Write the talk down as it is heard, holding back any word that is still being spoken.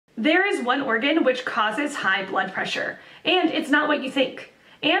There is one organ which causes high blood pressure, and it's not what you think.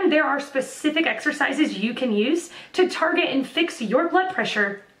 And there are specific exercises you can use to target and fix your blood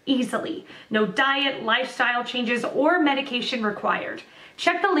pressure easily. No diet, lifestyle changes, or medication required.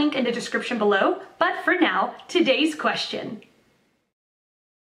 Check the link in the description below, but for now, today's question.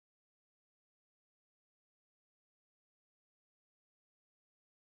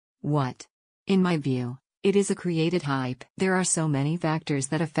 What? In my view, it is a created hype. There are so many factors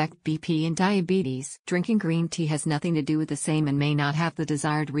that affect BP and diabetes. Drinking green tea has nothing to do with the same and may not have the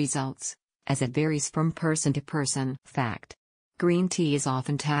desired results, as it varies from person to person. Fact. Green tea is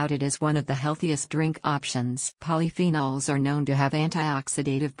often touted as one of the healthiest drink options. Polyphenols are known to have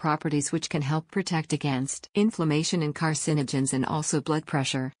anti-oxidative properties which can help protect against inflammation and carcinogens and also blood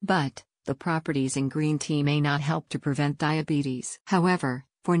pressure. But, the properties in green tea may not help to prevent diabetes. However,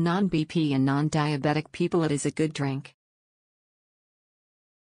 for non-BP and non-diabetic people it is a good drink.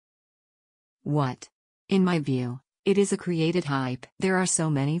 What? In my view, it is a created hype. There are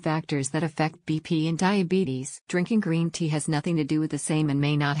so many factors that affect BP and diabetes. Drinking green tea has nothing to do with the same and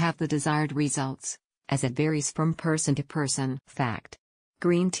may not have the desired results, as it varies from person to person. Fact.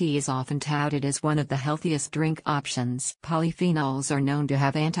 Green tea is often touted as one of the healthiest drink options. Polyphenols are known to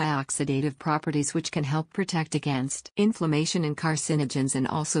have antioxidative properties which can help protect against inflammation and carcinogens and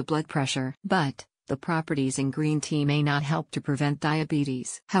also blood pressure. But, the properties in green tea may not help to prevent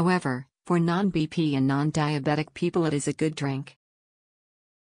diabetes. However, for non-BP and non-diabetic people it is a good drink.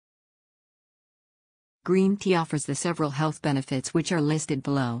 Green tea offers the several health benefits which are listed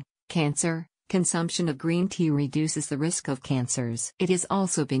below. Cancer. Consumption of green tea reduces the risk of cancers. It has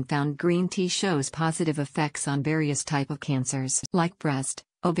also been found green tea shows positive effects on various types of cancers like breast,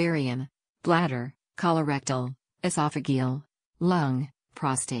 ovarian, bladder, colorectal, esophageal, lung,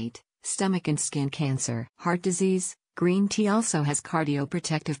 prostate, stomach and skin cancer. Heart disease. Green tea also has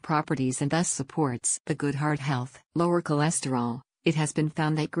cardioprotective properties and thus supports the good heart health. Lower cholesterol. It has been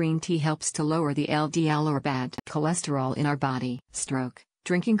found that green tea helps to lower the LDL or bad cholesterol in our body. Stroke.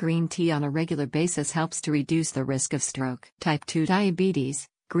 Drinking green tea on a regular basis helps to reduce the risk of stroke. Type 2 diabetes.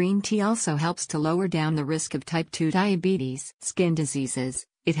 Green tea also helps to lower down the risk of type 2 diabetes. Skin diseases.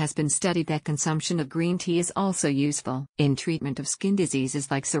 It has been studied that consumption of green tea is also useful in treatment of skin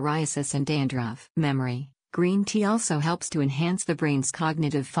diseases like psoriasis and dandruff. Memory. Green tea also helps to enhance the brain's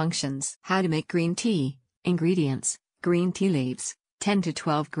cognitive functions. How to make green tea. Ingredients. Green tea leaves, 10 to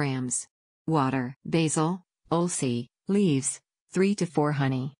 12 grams. Water. Basil, ulsi, leaves, 3 to 4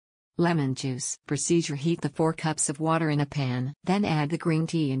 honey. Lemon juice. Procedure: heat the 4 cups of water in a pan. Then add the green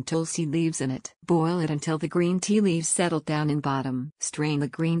tea and tulsi leaves in it. Boil it until the green tea leaves settle down in bottom. Strain the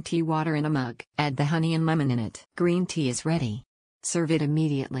green tea water in a mug. Add the honey and lemon in it. Green tea is ready. Serve it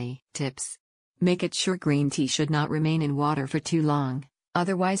immediately. Tips. Make it sure green tea should not remain in water for too long,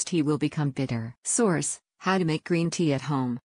 otherwise tea will become bitter. Source: how to make green tea at home.